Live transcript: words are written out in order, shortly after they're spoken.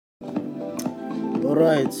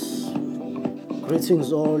Alright,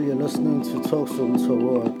 greetings all. You're listening to Talks from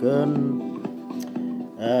Togo again,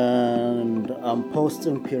 and I'm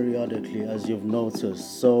posting periodically as you've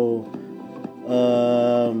noticed. So,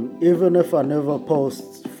 even if I never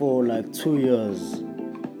post for like 2 years,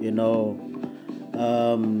 you know,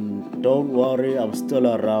 don't worry, I'm still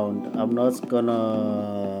around. I'm not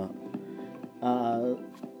gonna uh,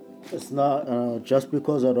 it's not just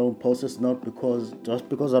because I don't post. It's not because just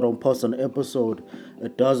because I don't post an episode,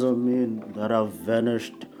 it doesn't mean that I've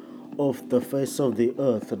vanished off the face of the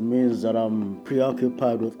earth. It means that I'm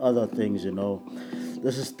preoccupied with other things.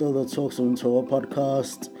 This is still the Talks on Tour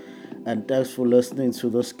podcast, and thanks for listening to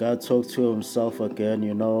this guy talk to himself again.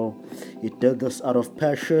 He did this out of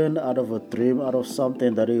passion, out of a dream, out of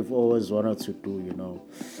something that he've always wanted to do.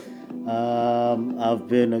 I've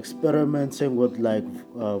been experimenting with like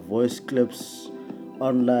voice clips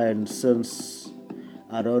online since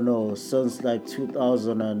I don't know since like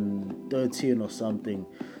 2013 or something.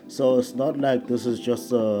 So it's not like this is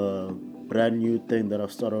just a brand new thing that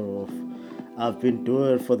I've started off. I've been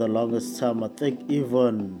doing it for the longest time. I think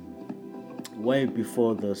even way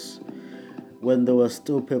before this, when there was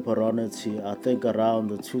still pepperonity, I think around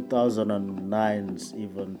the 2009s,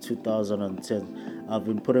 even 2010, I've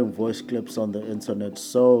been putting voice clips on the internet.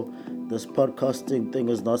 So this podcasting thing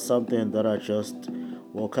is not something that I just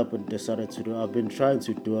woke up and decided to do. I've been trying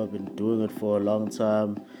to do, I've been doing it for a long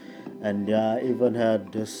time. And yeah, I even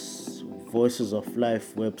had this Voices of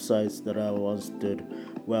Life websites that I once did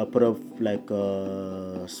where I put up like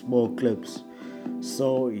small clips.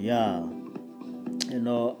 So yeah,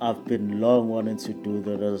 I've been long wanting to do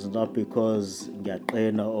that. It's not because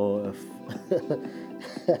ngiyaqina or if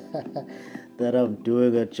that I'm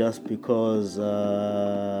doing it just because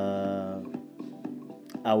I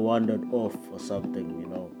wandered off or something.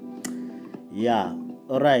 Yeah.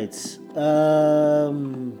 All right.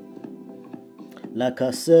 Like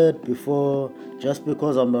I said before, just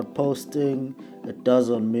because I'm not posting, it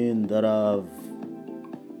doesn't mean that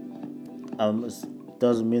it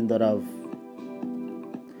doesn't mean that I've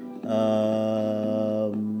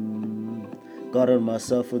gotten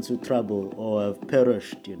myself into trouble or have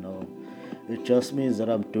perished. It just means that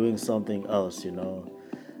I'm doing something else. Even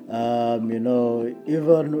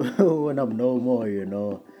when I'm no more.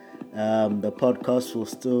 The podcast will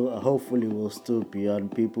still, hopefully, will still be on.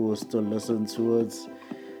 People will still listen to it.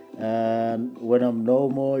 And when I'm no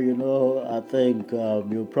more, I think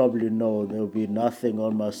you'll probably know there'll be nothing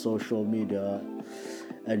on my social media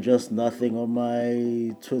and just nothing on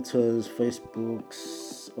my Twitters,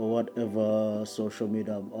 Facebooks, or whatever social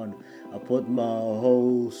media I'm on. I put my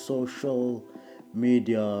whole social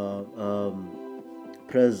media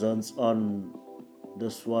presence on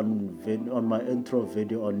this one on my intro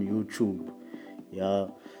video on YouTube. Yeah.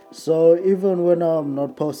 So even when I'm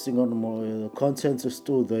not posting on more, the content is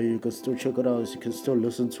still there. You can still check it out. You can still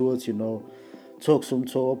listen to it. Talk Some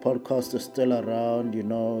Tour podcast is still around.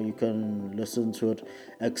 You can listen to it,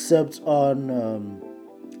 except on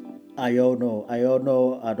Iono.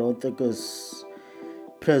 Iono, I don't think is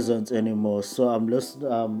present anymore. So I'm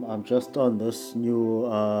listening. I'm just on this new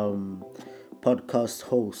podcast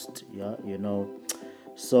host. Yeah.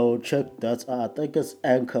 So check that out. I think it's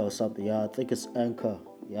Anchor or something. Yeah, I think it's Anchor.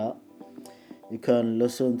 Yeah. You can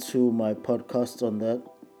listen to my podcast on that.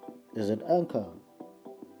 Is it Anchor?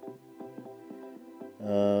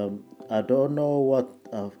 I don't know what.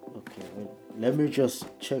 Okay, wait. Let me just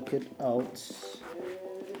check it out.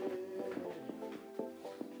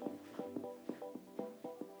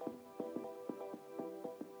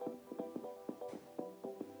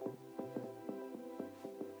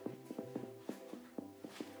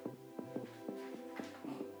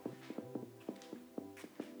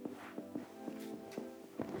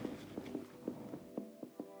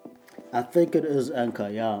 I think it is Anchor,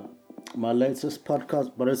 yeah. My latest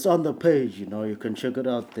podcast, but it's on the page, you can check it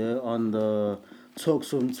out there on the Talks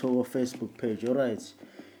from Tour Facebook page. Alright.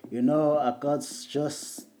 I got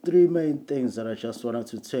just three main things that I just wanted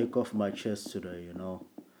to take off my chest today.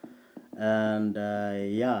 And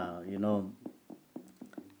yeah,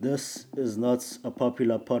 this is not a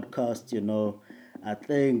popular podcast. I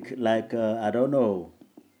think like, I don't know,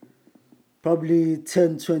 probably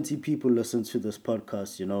 10, 20 people listen to this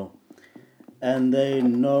podcast. And they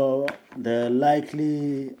know they're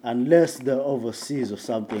likely, unless they're overseas or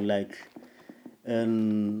something like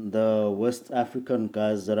in the West African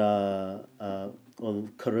guys that are, or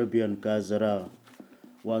Caribbean guys that are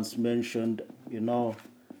once mentioned.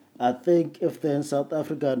 I think if they're in South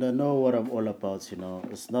Africa, they know what I'm all about.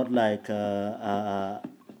 It's not like I'm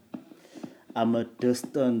a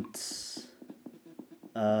distant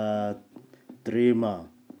uh, dreamer.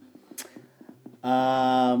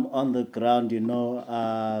 On the ground,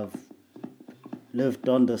 I've lived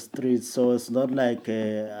on the streets, so it's not like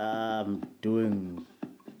I'm doing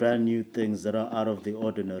brand new things that are out of the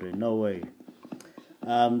ordinary. No way.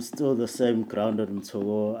 I'm still the same grounded in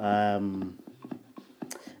Togo. I'm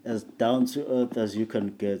as down to earth as you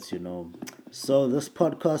can get. So this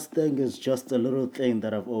podcast thing is just a little thing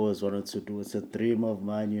that I've always wanted to do. It's a dream of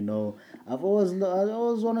mine. I always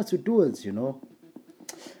wanted to do it.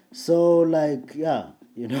 So like yeah,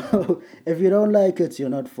 if you don't like it, you're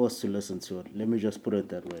not forced to listen to it. Let me just put it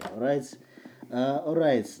that way. All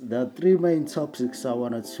right. There are three main topics I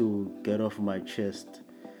wanted to get off my chest.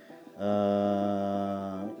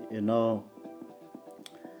 Uh, you know,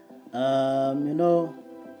 um, you know,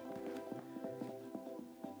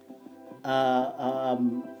 uh,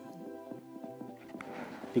 um,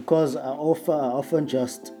 because I often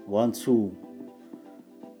just want to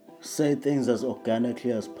say things as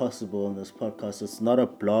organically as possible on this podcast. It's not a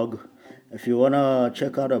blog. If you wanna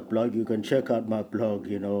check out a blog, you can check out my blog.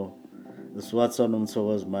 It's what's on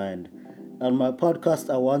Umsowa's mind. On my podcast,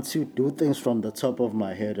 I want to do things from the top of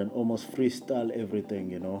my head and almost freestyle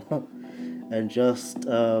everything, and just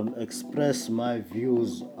express my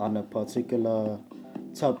views on a particular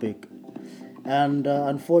topic. And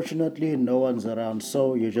unfortunately, no one's around,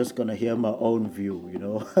 so you're just gonna hear my own view.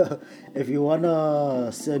 If you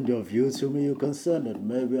wanna send your view to me, you can send it.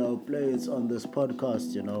 Maybe I'll play it on this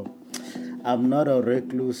podcast. I'm not a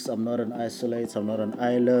recluse, I'm not an isolate, I'm not an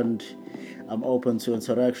island. I'm open to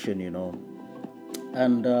interaction.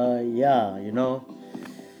 And yeah, you know,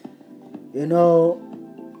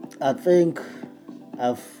 I think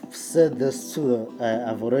I've said this too.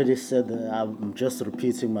 I've already said that. I'm just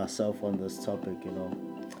repeating myself on this topic.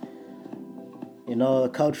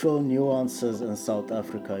 Cultural nuances in South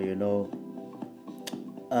Africa.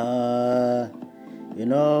 Uh,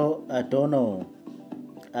 I don't know.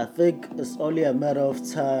 I think it's only a matter of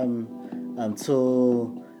time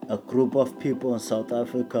until a group of people in South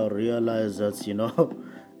Africa realize that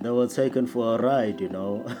they were taken for a ride.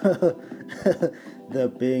 They're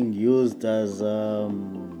being used as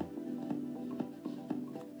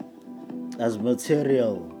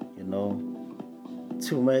material,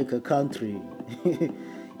 to make a country,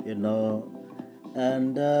 you know,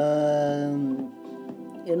 and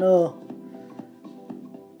you know,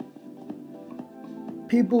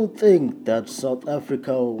 people think that South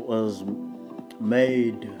Africa was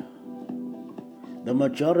made. The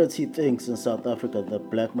majority thinks in South Africa, the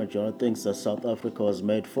black majority thinks that South Africa was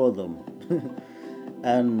made for them.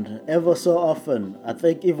 And ever so often, I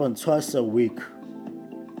think even twice a week,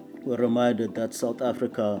 we're reminded that South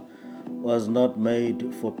Africa was not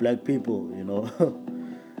made for black people.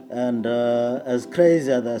 And as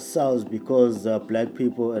crazy as that sounds, because black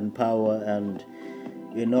people in power, and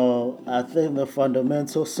I think the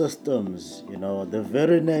fundamental systems, the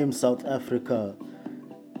very name South Africa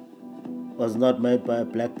was not made by a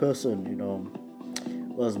black person.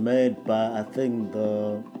 Was made by, I think,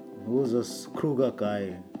 who's this Kruger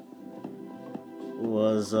guy, who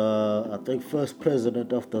was I think first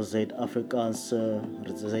president of the Zuid-Afrikaanse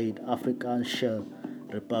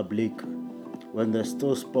Republic, when they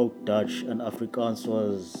still spoke Dutch and Afrikaans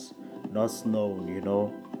was not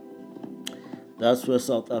known. That's where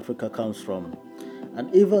South Africa comes from.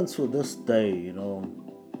 And even to this day,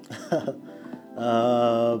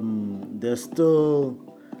 there's still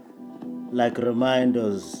like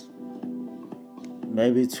reminders,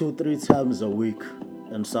 maybe 2-3 times a week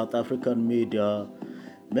in South African media,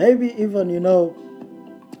 maybe even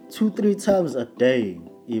 2-3 times a day,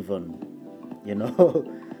 even.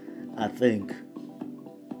 I think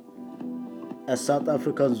as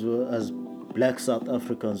black South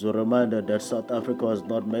Africans, were reminded that South Africa was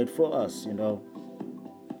not made for us. And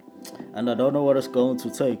I don't know what it's going to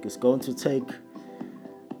take. It's going to take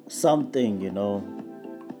something.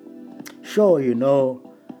 Sure.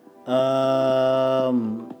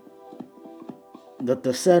 The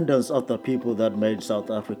descendants of the people that made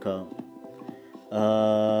South Africa,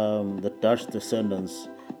 the Dutch descendants,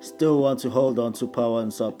 still want to hold on to power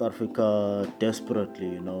in South Africa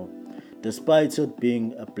desperately, despite it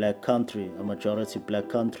being a black country, a majority black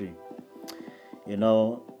country, you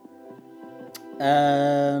know.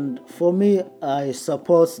 And for me, I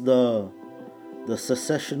support the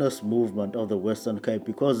secessionist movement of the Western Cape,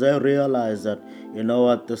 because they realize that,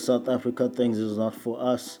 what, the South Africa things is not for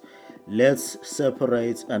us. Let's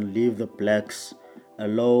separate and leave the blacks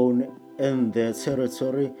alone in their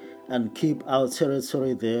territory and keep our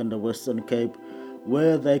territory there in the Western Cape,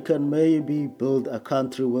 where they can maybe build a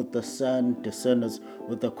country with the San descendants,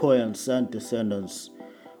 with the Khoi and San descendants,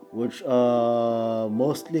 which are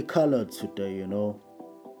mostly colored today, you know.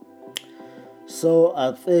 So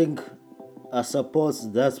I support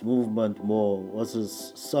that movement more, was a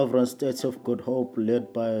sovereign state of good hope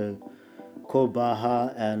led by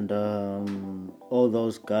Kobaha and all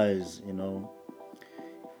those guys, you know.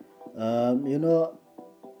 You know,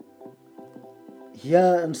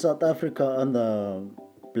 here in South Africa, on the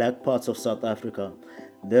black parts of South Africa,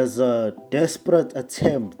 there's a desperate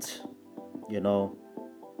attempt, you know,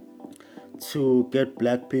 to get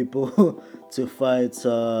black people to fight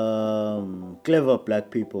clever black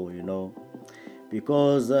people, you know,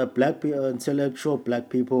 because black people, intellectual black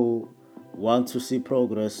people, want to see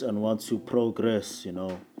progress and want to progress, you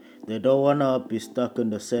know. They don't want to be stuck in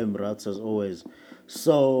the same ruts as always.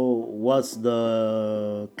 So what's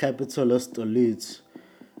the capitalist elite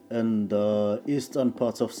in the eastern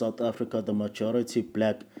parts of South Africa, the majority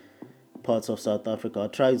black parts of South Africa, are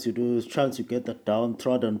trying to do is trying to get the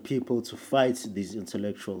downtrodden people to fight these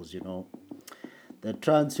intellectuals, you know. They're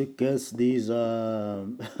trying to get these I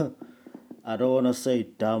don't want to say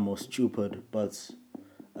dumb or stupid, but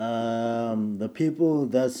the people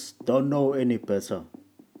that don't know any better.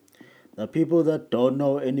 The people that don't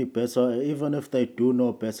know any better, even if they do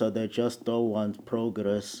know better, they just don't want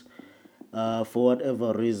progress for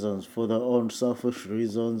whatever reasons, for their own selfish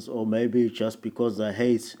reasons, or maybe just because they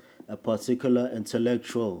hate a particular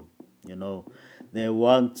intellectual, you know. They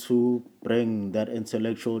want to bring that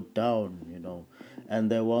intellectual down, you know,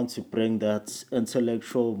 and they want to bring that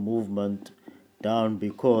intellectual movement down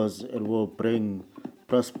because it will bring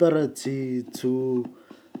prosperity to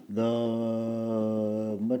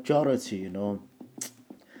the majority, you know.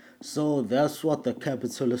 So that's what the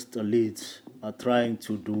capitalist elites are trying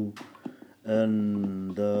to do.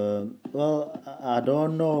 And well, I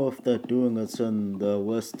don't know if they're doing it in the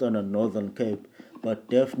Western and Northern Cape, but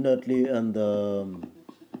definitely in the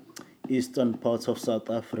eastern parts of South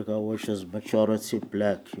Africa, which is majority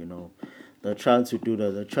black, you know. They're trying to do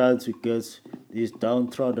that. They're trying to get these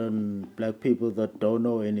downtrodden black people that don't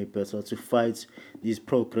know any better to fight these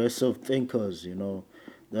progressive thinkers, you know,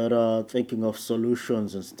 that are thinking of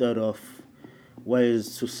solutions instead of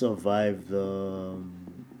ways to survive the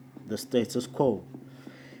status quo.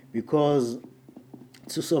 Because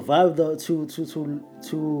to survive the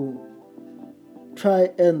to try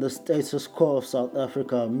end the status quo of South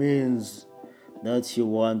Africa means that you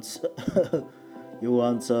want you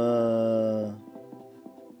want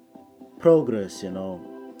progress, you know,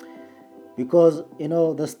 because you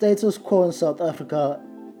know the status quo in South Africa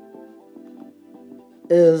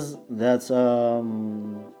is that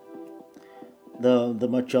the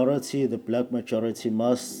majority, the black majority,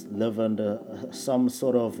 must live under some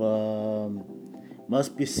sort of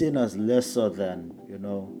must be seen as lesser than, you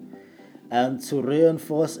know, and to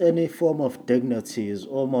reinforce any form of dignity is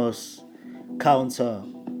almost counter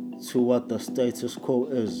to what the status quo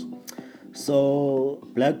is. So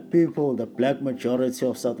black people, the black majority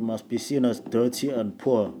of South, must be seen as dirty and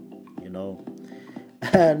poor, you know,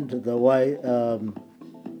 and the white,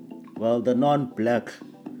 well, the non-black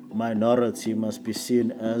minority must be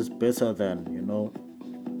seen as better than, you know.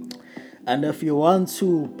 And if you want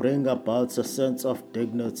to bring about a sense of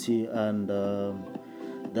dignity and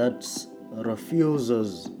that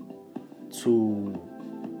refuses to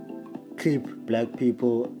keep black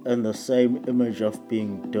people in the same image of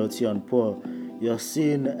being dirty and poor, you're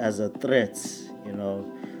seen as a threat, you know.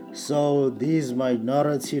 So these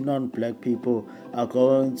minority non-black people are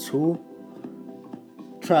going to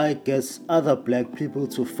try get other black people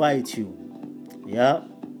to fight you. Yeah,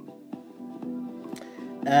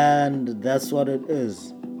 and that's what it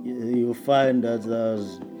is. You find that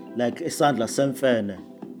there's like Isandla Semfene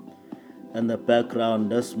in the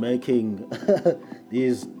background that's making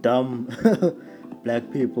these dumb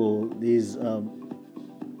black people, these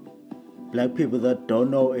black people that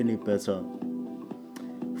don't know any better,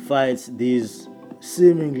 fight these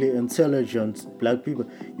seemingly intelligent black people.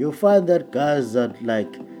 You find that guys that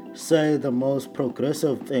like say the most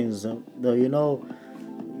progressive things, you know,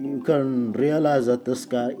 you can realize that this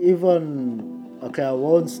guy, even okay, I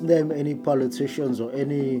won't name any politicians or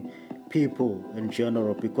any people in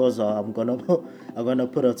general because I'm gonna I'm gonna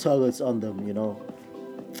put a target on them, you know.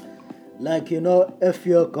 Like, you know, if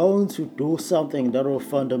you're going to do something that will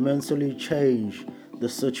fundamentally change the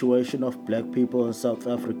situation of black people in South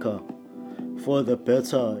Africa for the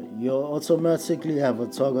better, you automatically have a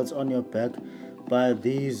target on your back by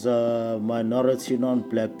these minority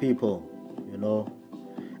non-black people, you know,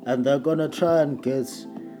 and they're gonna try and get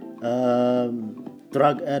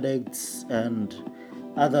drug addicts and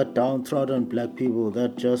other downtrodden black people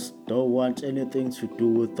that just don't want anything to do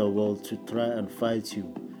with the world to try and fight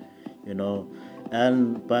you. you know,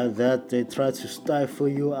 and by that they try to stifle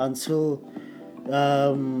you until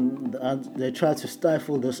and they try to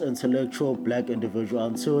stifle this intellectual black individual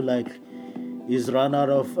until like he's run out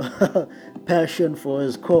of passion for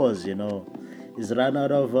his cause, you know. He's run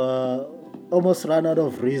out of almost run out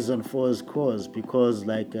of reason for his cause because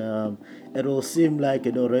like it will seem like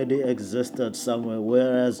it already existed somewhere,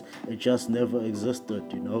 whereas it just never existed,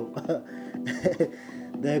 you know.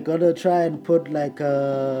 They're gonna try and put like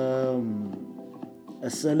a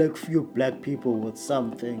select few black people with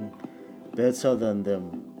something better than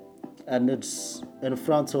them, and it's in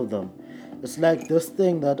front of them. It's like this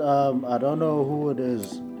thing that I don't know who it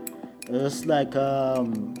is. It's like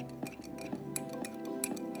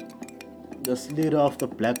this leader of the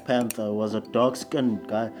Black Panther was a dark skinned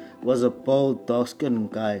guy, was a bold dark skinned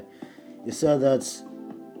guy. He said that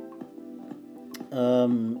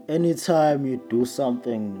anytime you do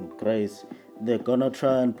something great, they're gonna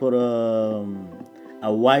try and put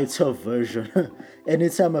a whiter version.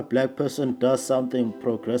 Anytime a black person does something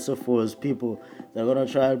progressive for his people, they're gonna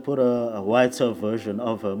try and put a whiter version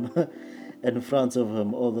of him in front of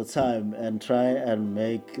him all the time and try and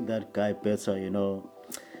make that guy better, you know.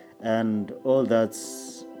 And all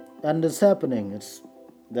that's and it's happening.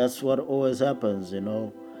 That's what always happens, you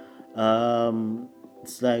know.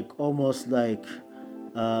 It's like almost like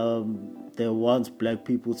they want black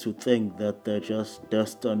people to think that they're just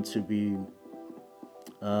destined to be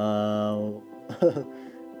uh,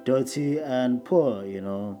 dirty and poor, you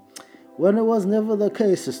know, when it was never the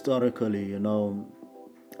case historically, you know.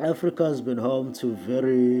 Africa has been home to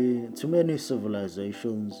many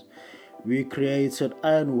civilizations. We created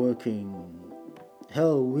ironworking.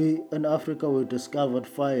 Hell, we in Africa we discovered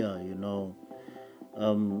fire,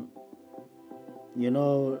 Um,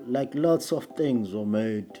 like lots of things were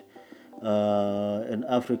made in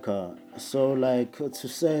Africa. So, like to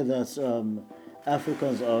say that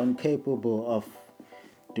Africans are incapable of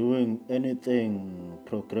doing anything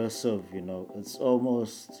progressive, it's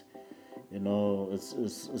almost,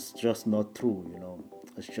 it's just not true.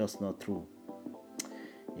 It's just not true.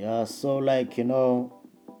 Yeah. So, like in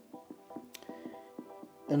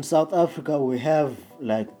South Africa, we have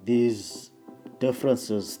like these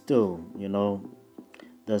differences still.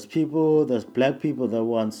 There's black people that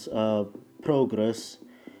wants progress,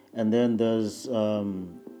 and then there's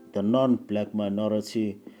the non-black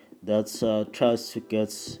minority that tries to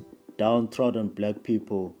get downtrodden black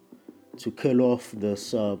people to kill off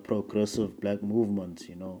this progressive black movement,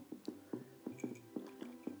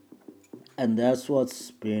 and that's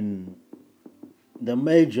what's been the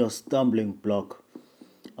major stumbling block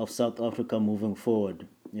of South Africa moving forward.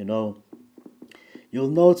 You'll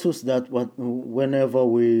notice that whenever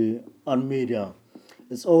we on media,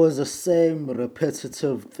 it's always the same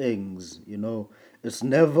repetitive things. It's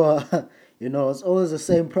never, it's always the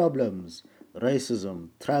same problems: racism,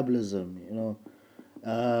 tribalism,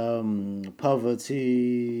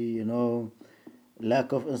 poverty,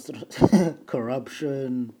 lack of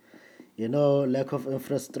corruption, lack of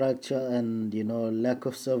infrastructure, and lack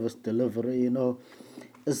of service delivery.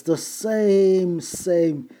 It's the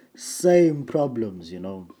same problems.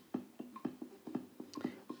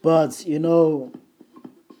 But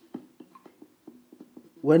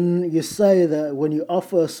when you say that, when you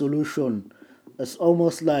offer a solution, it's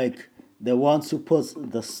almost like they want to put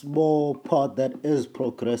the small part that is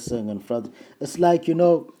progressing in front. It's like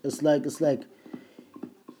it's like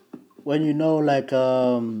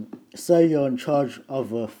when say you're in charge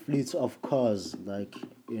of a fleet of cars, like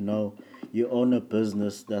you own a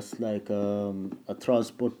business that's like a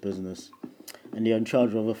transport business, and you're in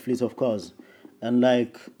charge of a fleet of cars, and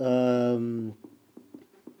like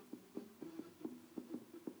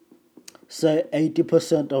say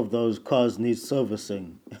 80% of those cars need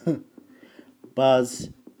servicing. But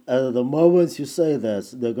the moment you say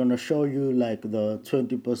that, they're gonna show you like the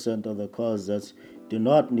 20% of the cars that do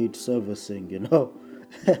not need servicing. you know,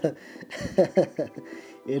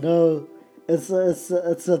 it's a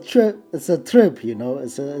trip. It's a trip.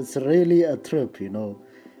 It's really a trip.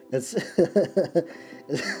 It's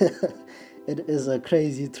it is a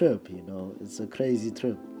crazy trip. It's a crazy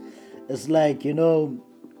trip. It's like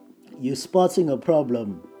you spotting a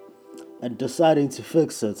problem and deciding to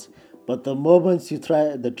fix it. But the moment they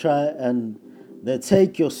try and they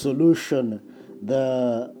take your solution,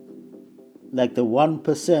 the like the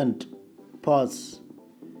 1% parts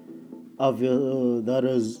of your that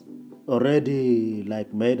is already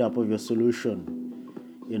like made up of your solution,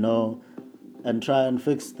 and try and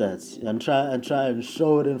fix that, and try and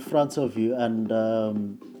show it in front of you, and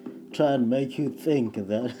try and make you think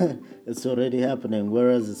that it's already happening,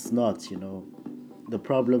 whereas it's not. the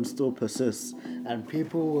problem still persists, and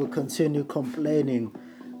people will continue complaining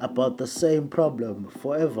about the same problem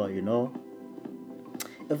forever.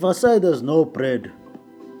 If I say there's no bread,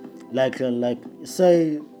 like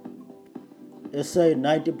say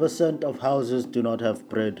 90% of houses do not have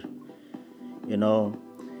bread, you know,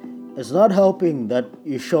 it's not helping that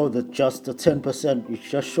you show that just the 10%, you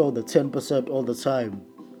just show the 10% all the time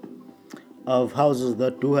of houses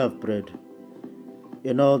that do have bread.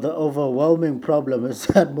 The overwhelming problem is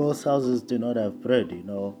that most houses do not have bread.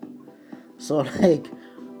 So, like,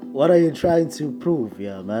 what are you trying to prove?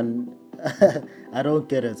 Yeah, man. I don't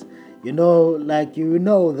get it. Like,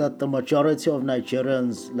 that the majority of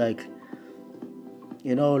Nigerians, like,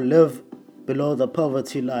 live below the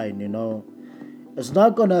poverty line. It's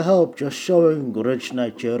not gonna help just showing rich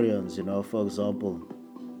Nigerians, for example.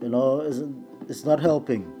 It's not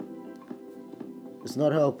helping. It's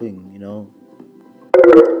not helping.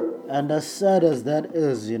 And as sad as that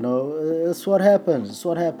is, it's what happens. It's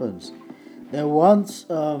what happens. They want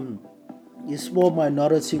these small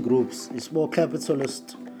minority groups, these small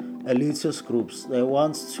capitalist elitist groups. They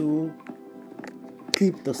want to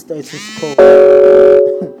keep the status quo.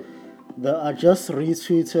 I just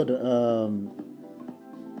retweeted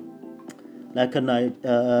like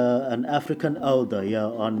an African elder, yeah,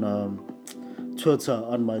 on Twitter,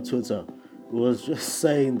 on my Twitter, who was just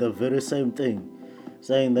saying the very same thing,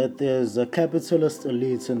 saying that there's a capitalist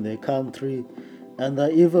elite in their country, and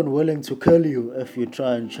they're even willing to kill you if you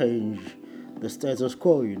try and change the status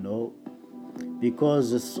quo,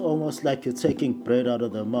 because it's almost like you're taking bread out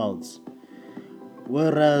of their mouths.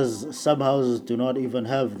 Whereas some houses do not even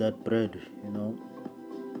have that bread.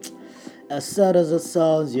 As sad as it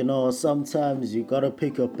sounds, sometimes you gotta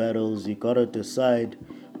pick your battles, you gotta decide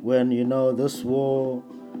when, this war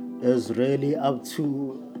is really up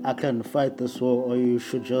to, I can fight this war, or you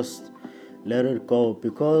should just let it go.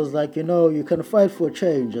 Because, like, you can fight for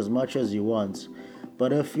change as much as you want,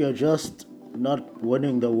 but if you're just not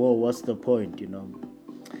winning the war, what's the point?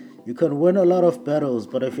 You can win a lot of battles,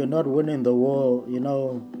 but if you're not winning the war,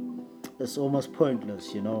 it's almost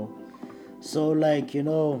pointless. So, like,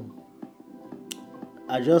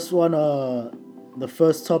 I just wanna. The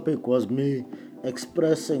first topic was me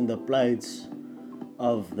expressing the plight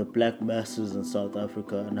of the black masses in South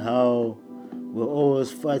Africa and how we're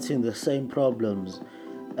always fighting the same problems,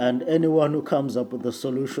 and anyone who comes up with a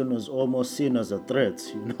solution is almost seen as a threat.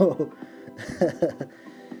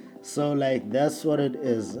 So, like, that's what it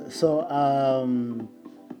is. So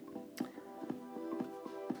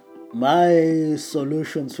my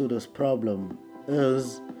solution to this problem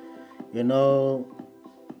is, you know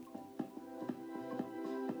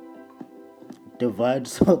divide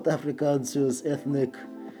South Africa into its ethnic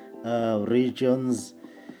regions,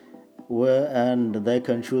 and they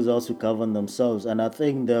can choose how to govern themselves. And I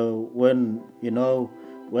think that when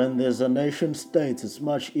there's a nation state, it's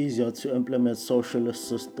much easier to implement socialist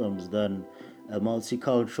systems than a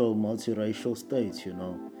multicultural, multiracial state.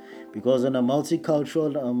 Because in a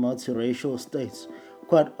multicultural and multiracial state,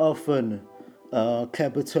 quite often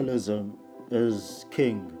capitalism is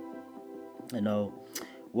king. you know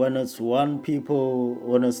when it's one people,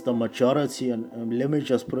 when it's the majority, and let me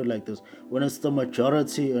just put it like this: when it's the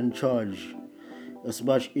majority in charge, it's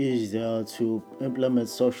much easier to implement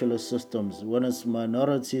socialist systems. When it's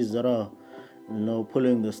minorities that are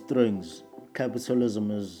pulling the strings,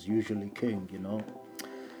 capitalism is usually king.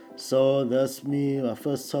 So that's me. My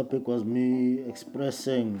first topic was me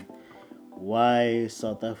expressing why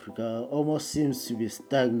South Africa almost seems to be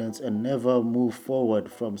stagnant and never move forward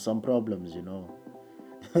from some problems.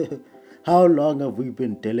 How long have we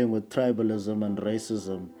been dealing with tribalism and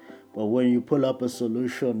racism? But when you pull up a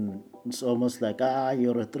solution, it's almost like,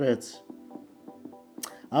 you're a threat.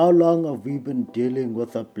 How long have we been dealing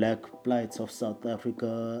with the black plight of South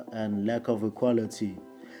Africa and lack of equality?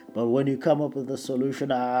 But when you come up with a solution,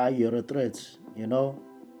 you're a threat.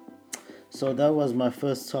 So that was my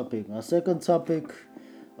first topic. My second topic,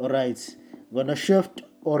 all right, gonna shift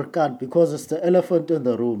or cut because it's the elephant in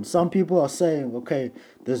the room. Some people are saying, okay,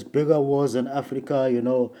 there's bigger wars in Africa.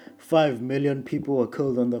 5 million people were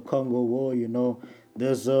killed in the Congo War.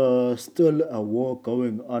 There's still a war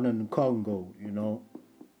going on in Congo.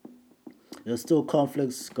 There's still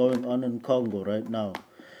conflicts going on in Congo right now.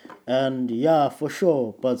 And yeah, for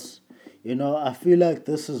sure. But, I feel like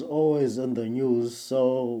this is always in the news.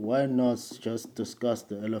 So why not just discuss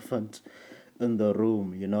the elephant in the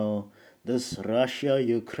room? This Russia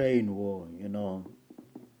Ukraine war.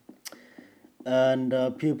 And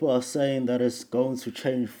people are saying that it's going to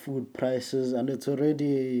change food prices, and it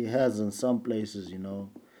already has in some places.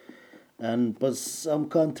 And but some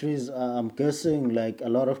countries, I'm guessing, like a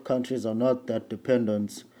lot of countries are not that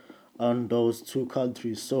dependent on those two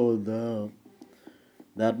countries, so the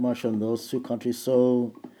that much on those two countries,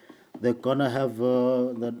 so they're gonna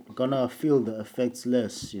feel the effects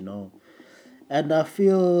less, and I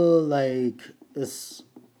feel like it's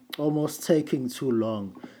almost taking too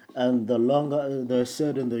long. And the longer they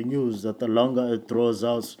said in the news that the longer it draws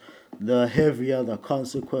out, the heavier the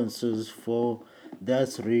consequences for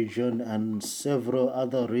that region and several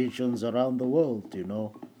other regions around the world.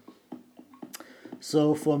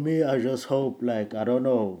 So for me, I just hope, like, I don't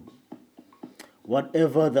know,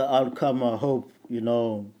 whatever the outcome, I hope,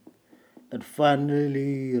 it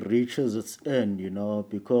finally reaches its end,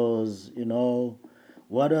 because,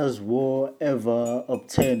 what has war ever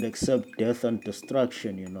obtained except death and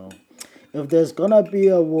destruction? If there's gonna be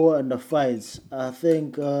a war and a fight, I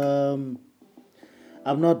think I'm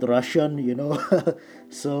not Russian,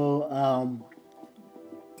 so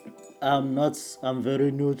I'm not. I'm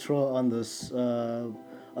very neutral on this, on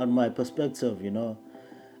my perspective.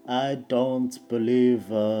 I don't believe,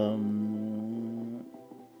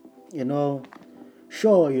 you know,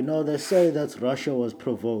 sure, they say that Russia was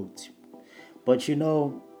provoked, but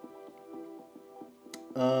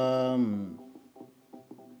um,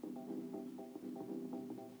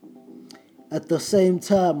 at the same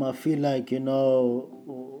time, I feel like,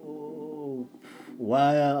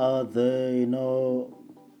 why are they,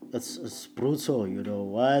 it's brutal,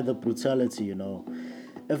 why the brutality.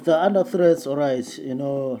 If they're under threats, all right,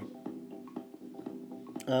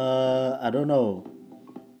 I don't know,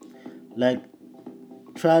 like,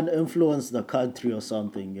 try and influence the country or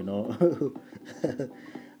something,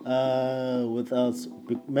 without,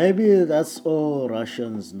 maybe that's all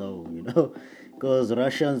Russians know, because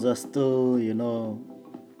Russians are still,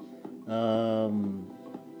 um,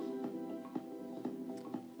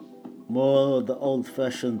 more the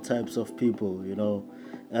old-fashioned types of people,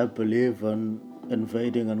 that believe in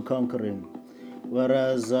invading and conquering,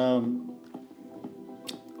 whereas,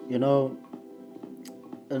 you know,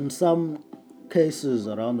 in some cases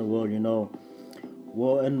around the world,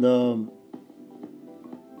 war in the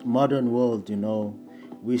modern world,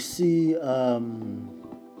 we see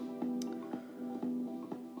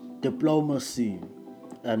diplomacy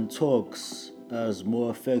and talks as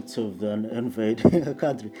more effective than invading a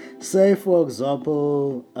country. Say, for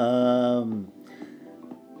example,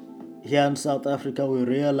 here in South Africa, we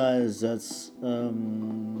realize that,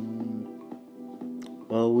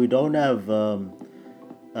 well, we don't have a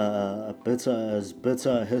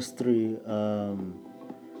bitter history,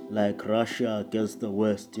 like Russia against the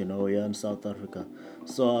West, here in South Africa.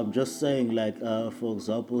 So I'm just saying, like, for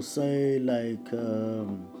example, say, like,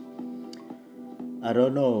 I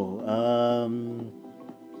don't know,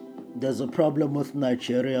 there's a problem with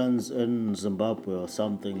Nigerians in Zimbabwe or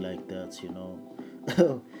something like that.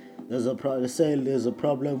 There's a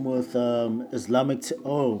problem with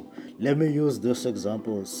oh, let me use this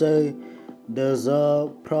example. Say there's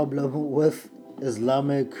a problem with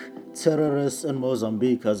Islamic terrorists in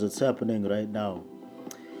Mozambique as it's happening right now.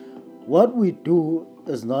 What we do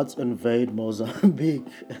is not invade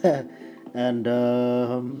Mozambique and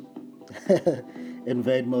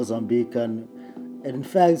invade Mozambique, and in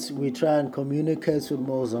fact we try and communicate with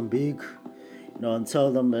Mozambique, and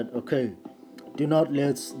tell them that, okay, do not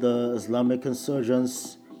let the Islamic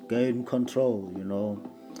insurgents gain control,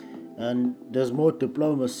 and there's more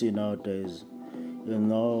diplomacy nowadays,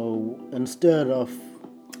 instead of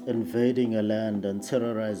invading a land and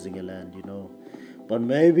terrorizing a land. But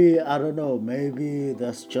maybe, I don't know, maybe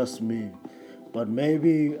that's just me. But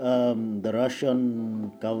maybe the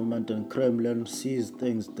Russian government and Kremlin sees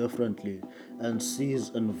things differently and sees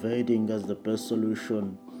invading as the best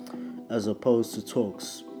solution as opposed to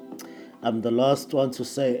talks. I'm the last one to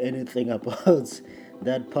say anything about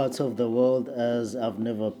that part of the world, as I've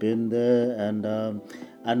never been there, and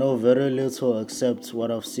I know very little except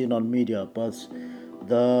what I've seen on media. But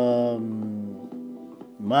the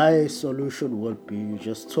my solution would be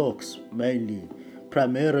just talks, mainly,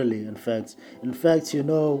 primarily. In fact, they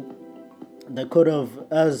could have,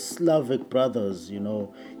 as Slavic brothers,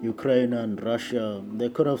 Ukraine and Russia, they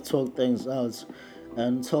could have talked things out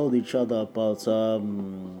and told each other about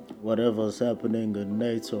whatever's happening in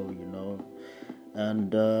NATO,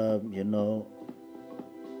 and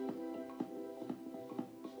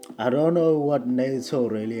I don't know what NATO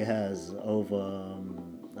really has over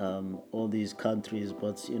all these countries,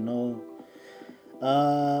 but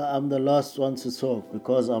I'm the last one to talk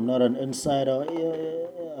because I'm not an insider.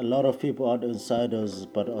 A lot of people aren't insiders,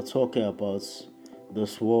 but are talking about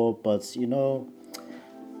this war. But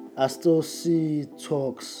I still see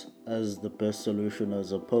talks as the best solution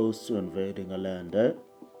as opposed to invading a land. Eh?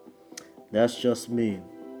 That's just me.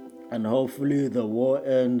 And hopefully the war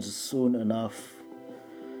ends soon enough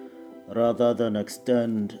rather than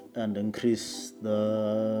extend and increase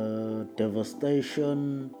the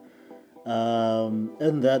devastation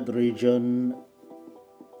in that region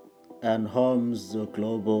and harms the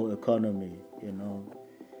global economy,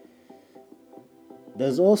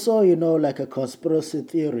 There's also, like a conspiracy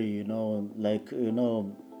theory,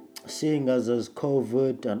 seeing as there's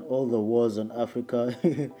COVID and all the wars in Africa,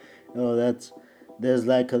 that's there's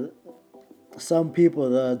like some people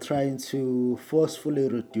that are trying to forcefully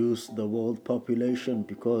reduce the world population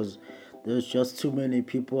because there's just too many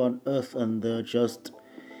people on Earth, and they're just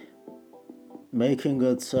making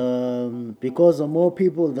it because the more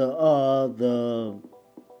people there are, the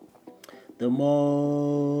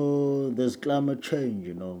more there's climate change,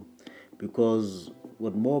 because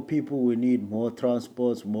with more people we need more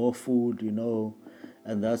transports, more food,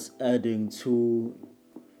 and that's adding to,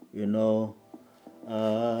 you know,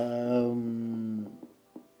 um,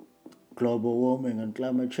 global warming and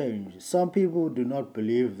climate change. Some people do not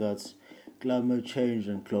believe that climate change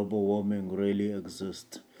and global warming really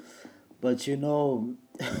exist. But the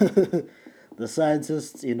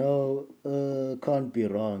scientists, can't be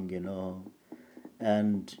wrong,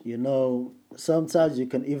 And, sometimes you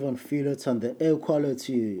can even feel it, and the air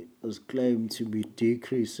quality is claimed to be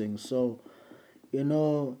decreasing. So, you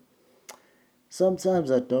know,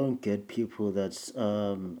 sometimes I don't get people that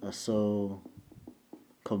are so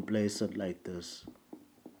complacent like this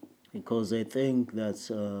because they think that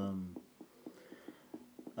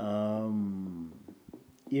um,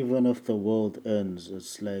 even if the world ends,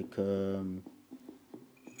 it's like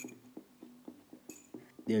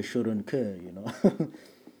they shouldn't care.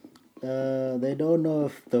 They don't know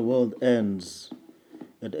if the world ends,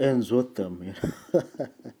 it ends with them,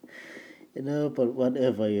 but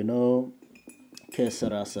whatever, que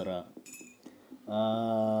sera, sera.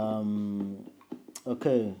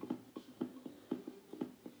 Okay,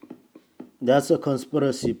 that's a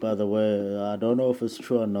conspiracy, by the way. I don't know if it's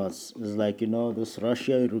true or not. It's like, this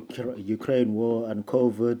Russia Ukraine war and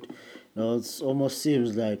COVID. It almost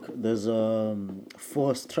seems like there's a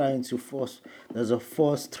force trying to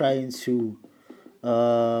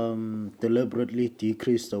deliberately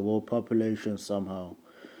decrease the world population somehow.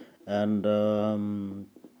 And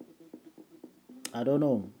I don't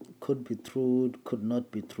know, could be true, could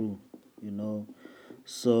not be true, you know.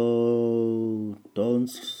 So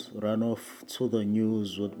don't run off to the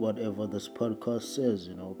news with whatever this podcast says,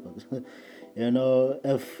 But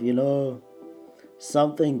if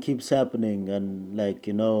something keeps happening and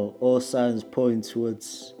all signs point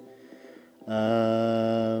towards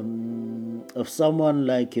if someone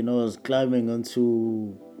is climbing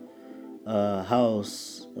onto a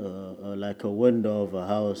house or like a window of a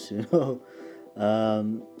house, and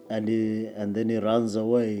then he runs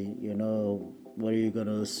away, what are you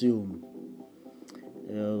gonna assume?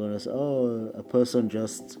 You're gonna say, oh, a person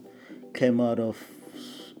just came out of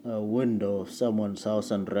a window of someone's house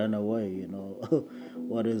and ran away,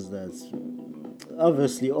 what is that?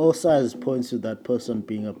 Obviously all signs point to that person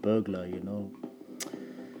being a burglar,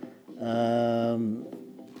 um,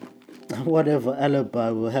 whatever alibi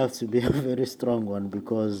will have to be a very strong one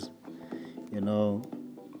because you know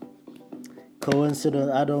coincidence,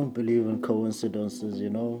 I don't believe in coincidences.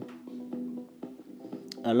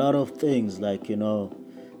 A lot of things,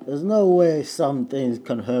 there's no way some things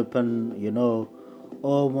can happen,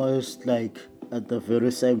 almost like at the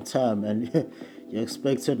very same time, and you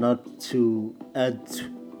expect it not to add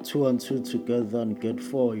two and two together and get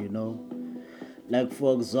four. Like,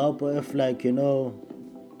 for example, if like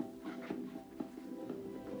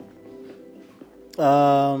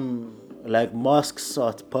mosques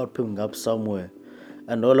start popping up somewhere,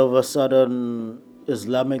 and all of a sudden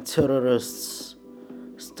Islamic terrorists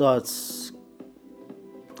starts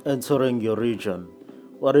entering your region.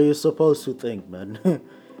 What are you supposed to think, man?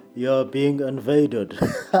 You're being invaded.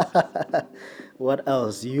 What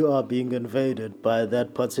else? You are being invaded by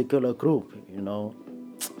that particular group.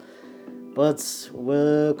 But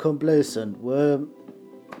we're complacent. We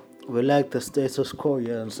like the status quo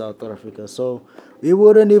here in South Africa, so we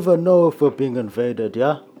wouldn't even know if we're being invaded.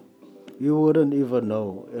 Yeah, you wouldn't even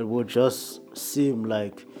know. It would just seem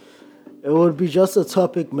like it would be just a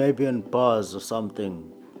topic, maybe in bars or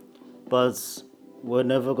something. But we're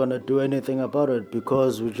never gonna do anything about it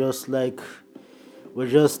because we're just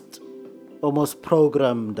almost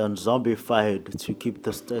programmed and zombified to keep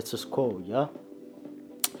the status quo. Yeah.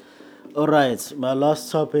 All right, my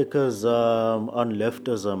last topic is on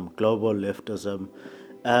leftism, global leftism,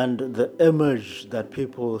 and the image that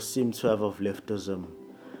people seem to have of leftism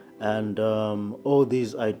and all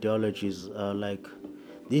these ideologies are like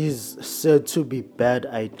these said to be bad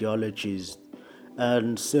ideologies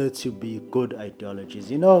and said to be good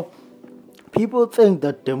ideologies. People think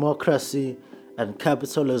that democracy and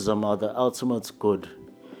capitalism are the ultimate good.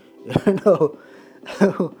 You know,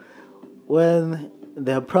 when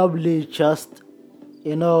they're probably just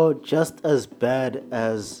as bad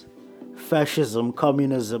as fascism,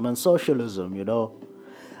 communism, and socialism.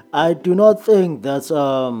 I do not think that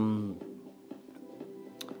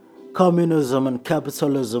communism and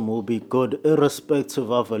capitalism will be good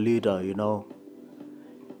irrespective of a leader.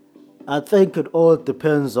 I think it all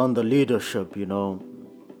depends on the leadership.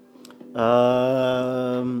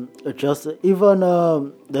 Just even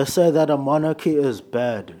they say that a monarchy is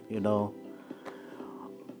bad.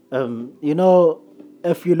 Um, you know,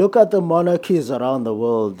 if you look at the monarchies around the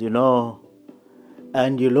world,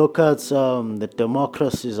 and you look at the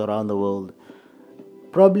democracies around the world,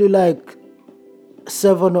 probably like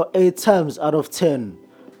 7 or 8 times out of 10,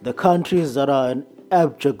 the countries that are in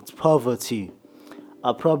abject poverty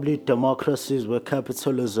are probably democracies where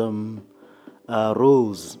capitalism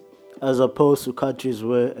rules, as opposed to countries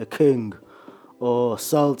where a king or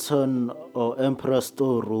sultan or emperor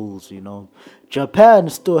still rules. Japan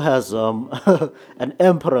still has an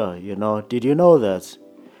emperor. Did you know that?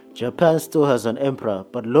 Japan still has an emperor,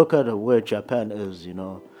 but look at where Japan is.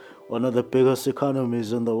 One of the biggest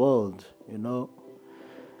economies in the world.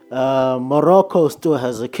 Morocco still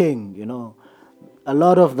has a king. A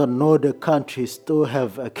lot of the Nordic countries still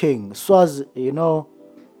have a king.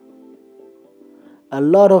 A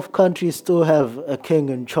lot of countries still have a king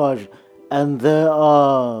in charge, and they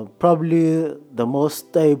are probably the most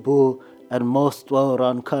stable and most well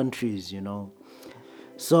run countries.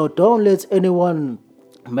 So don't let anyone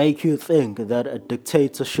make you think that a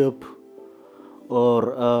dictatorship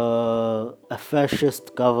or a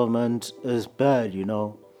fascist government is bad.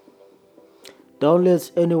 Don't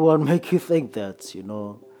let anyone make you think that.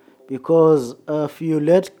 Because if you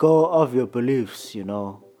let go of your beliefs,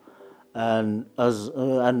 and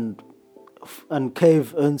and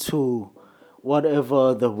cave into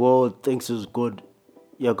whatever the world thinks is good,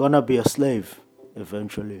 you're gonna be a slave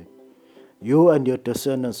eventually. You and your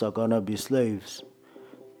descendants are gonna be slaves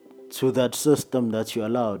to that system that you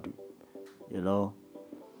allowed, you know.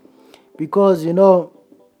 Because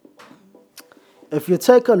if you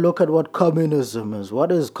take a look at what communism is,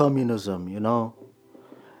 what is communism?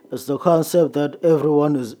 It's the concept that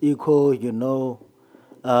everyone is equal.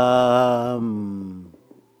 Um,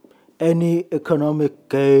 any economic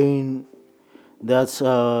gain that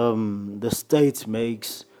the state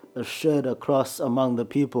makes is shared across among the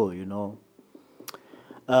people.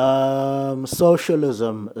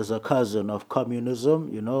 Socialism is a cousin of communism.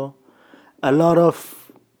 A lot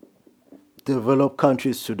of developed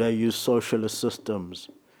countries today use socialist systems,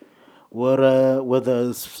 whether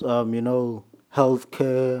it's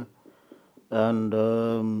healthcare and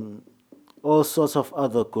all sorts of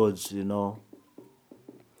other goods.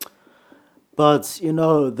 But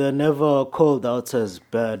they're never called out as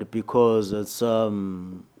bad because it's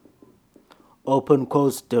open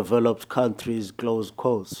quotes developed countries close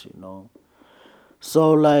quotes.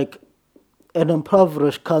 So like in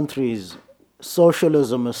impoverished countries,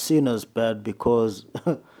 socialism is seen as bad because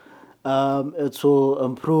it will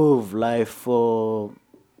improve life for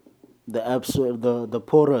the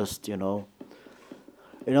poorest. In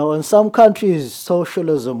some countries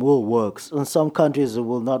socialism will work, in some countries it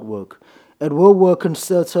will not work. It will work in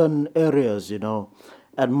certain areas,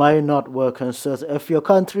 and might not work in certain. If your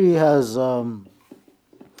country has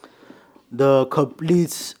the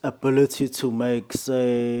complete ability to make,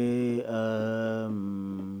 say,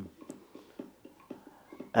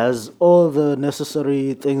 has all the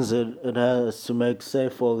necessary things it has to make, say,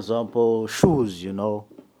 for example, shoes,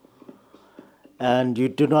 and you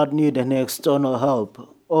do not need any external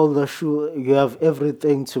help. All the you have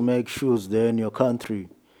everything to make shoes there in your country.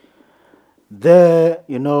 There,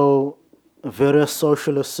 various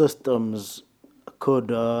socialist systems could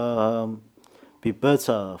be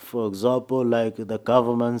better. For example, like the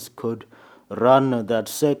governments could run that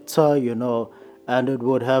sector, and it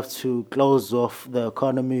would have to close off the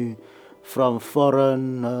economy from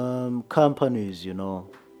foreign companies.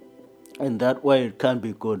 In that way, it can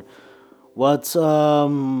be good. What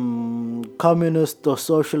communist or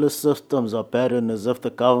socialist systems are bad in is if the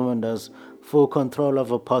government has full control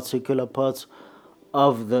of a particular part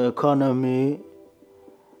of the economy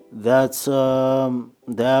that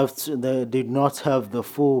they did not have the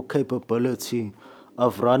full capability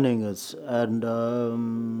of running it, and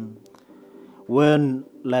when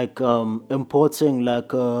like importing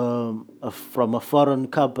like from a foreign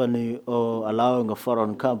company or allowing a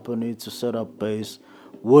foreign company to set up base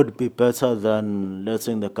would be better than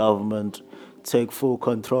letting the government take full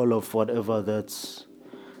control of whatever that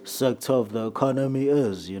sector of the economy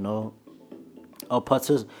is, you know, or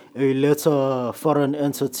let a foreign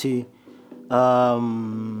entity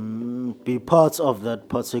be part of that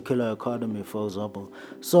particular economy, for example.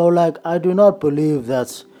 So, like, I do not believe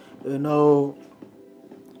that, you know,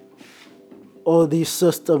 all these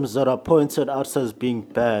systems that are pointed out as being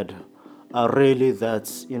bad are really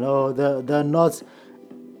that, you know, they're not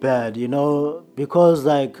bad, you know, because,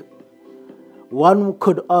 like, one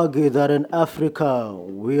could argue that in Africa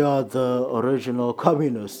we are the original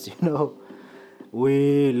communists, you know.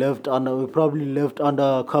 We probably lived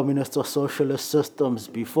under communist or socialist systems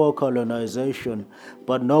before colonization,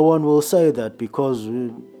 but no one will say that because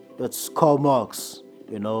it's Karl Marx,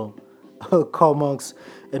 you know. Karl Marx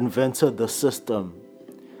invented the system.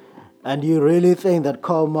 And you really think that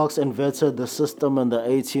Karl Marx invented the system in the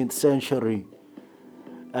 18th century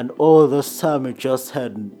and all this time it just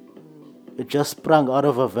sprang out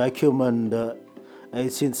of a vacuum in the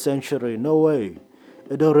 18th century? No way.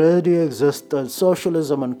 It already existed.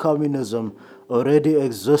 Socialism and communism already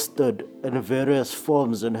existed in various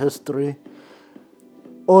forms in history,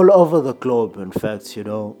 all over the globe, in fact, you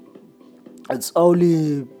know. It's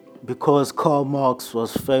only because Karl Marx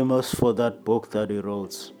was famous for that book that he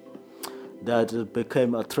wrote that it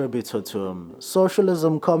became attributed to him.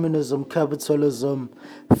 Socialism, communism, capitalism,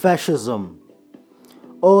 fascism,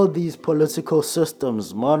 all these political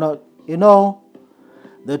systems, you know,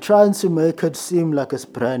 they're trying to make it seem like it's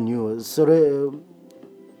brand new.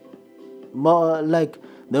 Like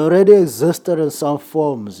they already existed in some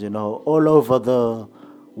forms, you know, all over the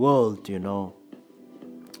world, you know.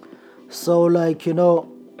 So, like, you know,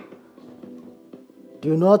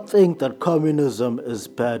 do not think that communism is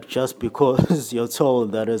bad just because you're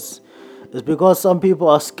told that it's because some people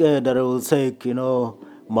are scared that it will take, you know,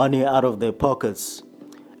 money out of their pockets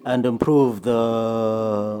and improve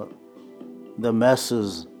the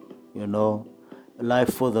masses, you know,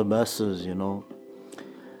 life for the masses, you know.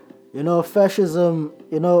 You know, fascism,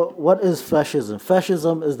 you know, what is fascism?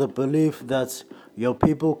 Fascism is the belief that your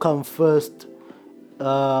people come first,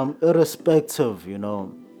 irrespective, you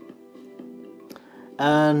know.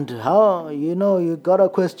 And how, you know, you got a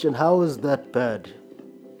question, how is that bad?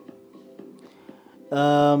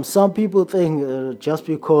 Some people think just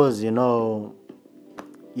because, you know,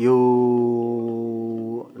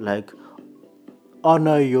 you like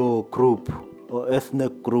honor your group or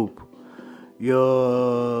ethnic group,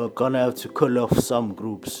 you're gonna have to kill off some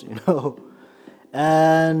groups, you know.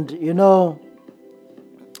 And, you know,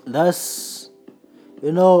 that's,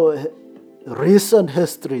 you know, recent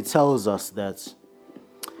history tells us that.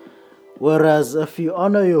 Whereas if you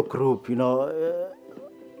honor your group, you know,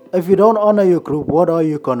 if you don't honor your group, what are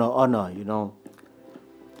you gonna honor, you know?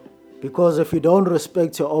 Because if you don't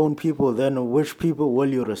respect your own people, then which people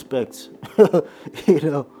will you respect? You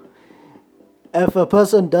know, if a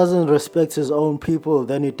person doesn't respect his own people,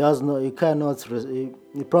 then he does not, he cannot, he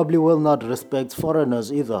probably will not respect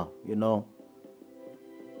foreigners either, you know.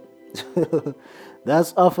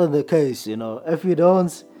 That's often the case, you know. If you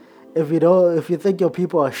think your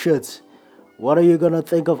people are shit, what are you gonna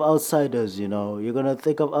think of outsiders, you know? You're gonna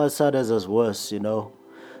think of outsiders as worse, you know.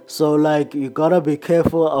 So, like, you gotta be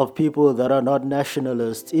careful of people that are not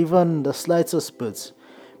nationalists, even the slightest bits,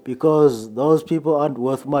 because those people aren't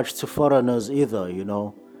worth much to foreigners either, you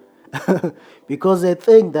know. Because they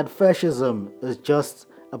think that fascism is just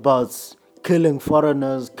about killing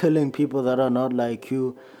foreigners, killing people that are not like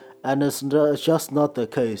you, and it's just not the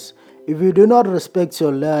case. If you do not respect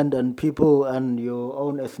your land and people and your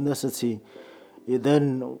own ethnicity,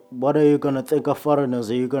 then what are you going to think of foreigners?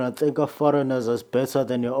 Are you going to think of foreigners as better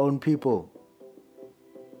than your own people?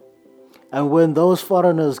 And when those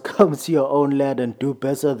foreigners come to your own land and do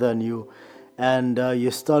better than you, and you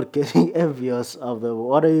start getting envious of them,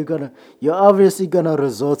 what are you gonna? You're obviously gonna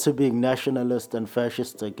resort to being nationalist and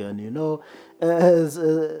fascist again. You know,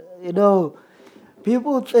 you know,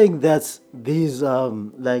 people think that these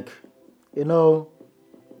like, you know,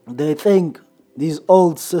 they think these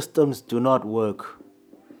old systems do not work.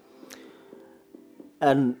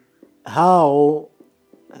 And how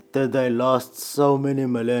did they last so many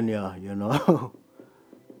millennia, you know?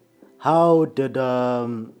 How did,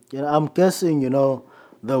 you know, I'm guessing, you know,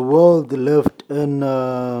 the world lived in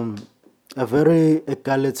a very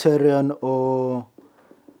egalitarian or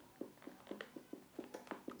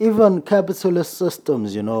even capitalist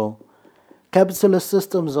systems, you know. Capitalist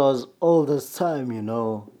systems was all this time, you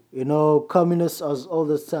know. Communists as all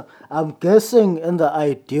this time. I'm guessing in the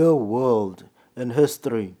ideal world in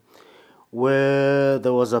history where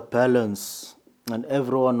there was a balance and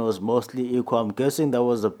everyone was mostly equal. I'm guessing that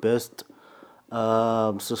was the best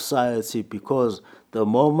society, because the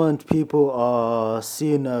moment people are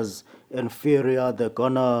seen as inferior, they're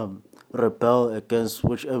gonna rebel against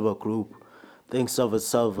whichever group thinks of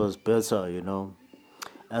itself as better.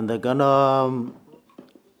 And they're gonna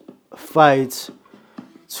fight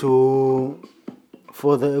to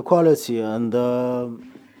for the equality and the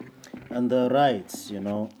rights.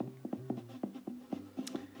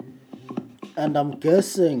 And I'm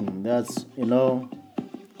guessing that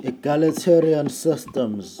egalitarian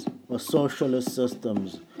systems or socialist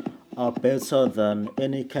systems are better than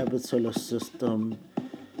any capitalist system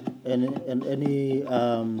and any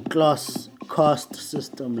class caste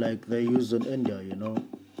system like they use in India.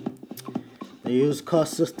 They use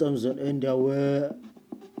caste systems in India where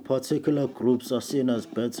particular groups are seen as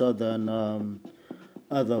better than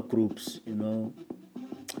other groups.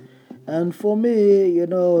 And for me,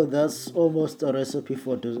 that's almost a recipe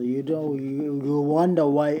for you wonder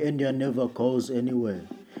why India never goes anywhere.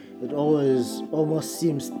 It always almost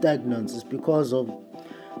seems stagnant. It's because of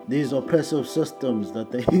these oppressive systems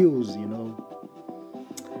that they use.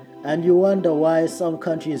 And you wonder why some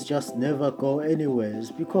countries just never go anywhere.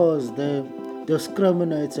 It's because they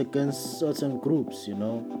discriminate against certain groups.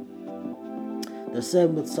 The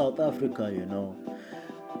same with South Africa.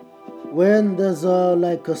 When there's a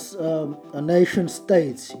nation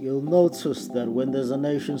state, you'll notice that when there's a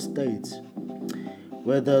nation state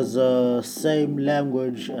where there's a same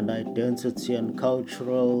language and identity and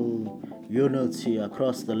cultural unity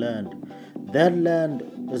across the land, that land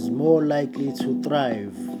is more likely to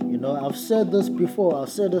thrive. I've said this before. I've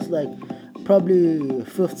said this like probably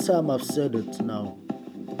fifth time I've said it now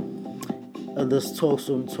in this Talks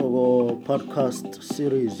on Togo podcast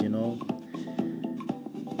series.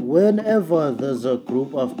 Whenever there's a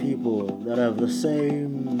group of people that have the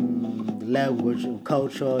same language and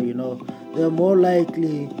culture, they're more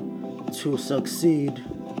likely to succeed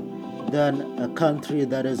than a country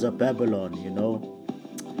that is a Babylon.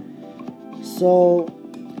 So,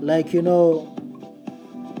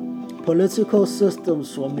 political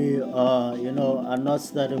systems for me are not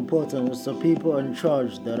that important. It's the people in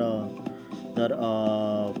charge that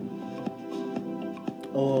are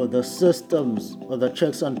or the systems or the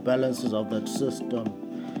checks and balances of that system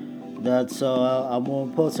that are more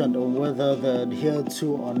important, or whether they're adhered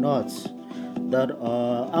to or not, that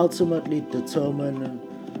ultimately determine,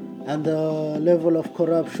 and the level of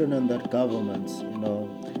corruption in that government,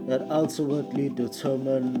 that ultimately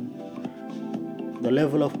determine the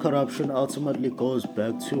level of corruption ultimately goes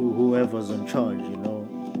back to whoever's in charge.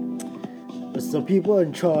 It's the people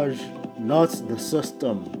in charge, not the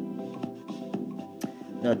system,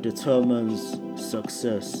 that determines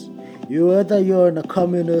success. Whether you're in a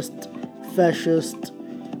communist, fascist,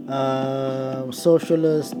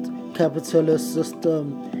 socialist, capitalist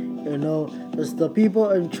system, it's the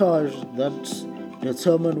people in charge that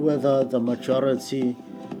determine whether the majority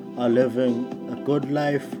are living a good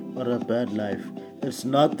life or a bad life. It's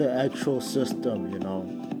not the actual system.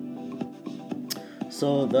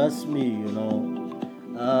 So that's me.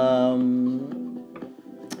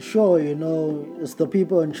 Sure, it's the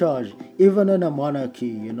people in charge. Even in a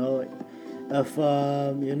monarchy, if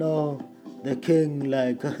the king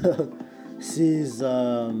sees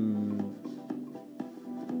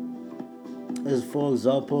is, for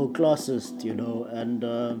example, classist, and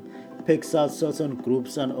picks out certain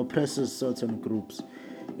groups and oppresses certain groups,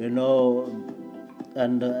 you know,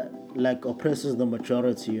 and oppresses the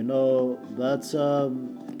majority, that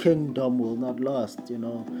kingdom will not last.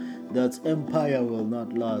 That empire will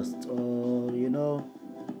not last. Or,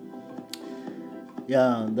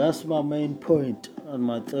 yeah, that's my main point on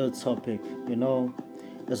my third topic.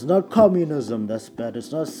 It's not communism that's bad.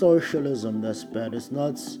 It's not socialism that's bad. It's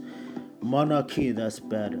not monarchy that's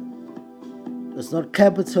bad. It's not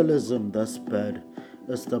capitalism that's bad.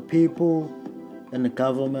 It's the people and the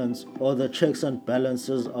governments, or the checks and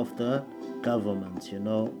balances of the government.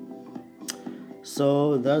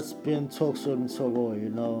 So that's been Talks on Togo.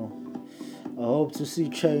 I hope to see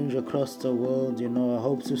change across the world. I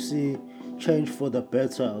hope to see change for the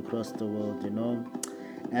better across the world.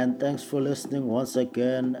 And thanks for listening once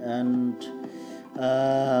again. And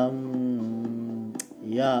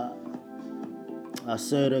yeah, I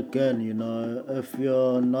say it again, if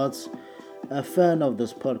you're not a fan of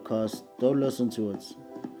this podcast, don't listen to it.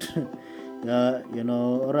 Yeah,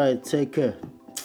 alright, take care.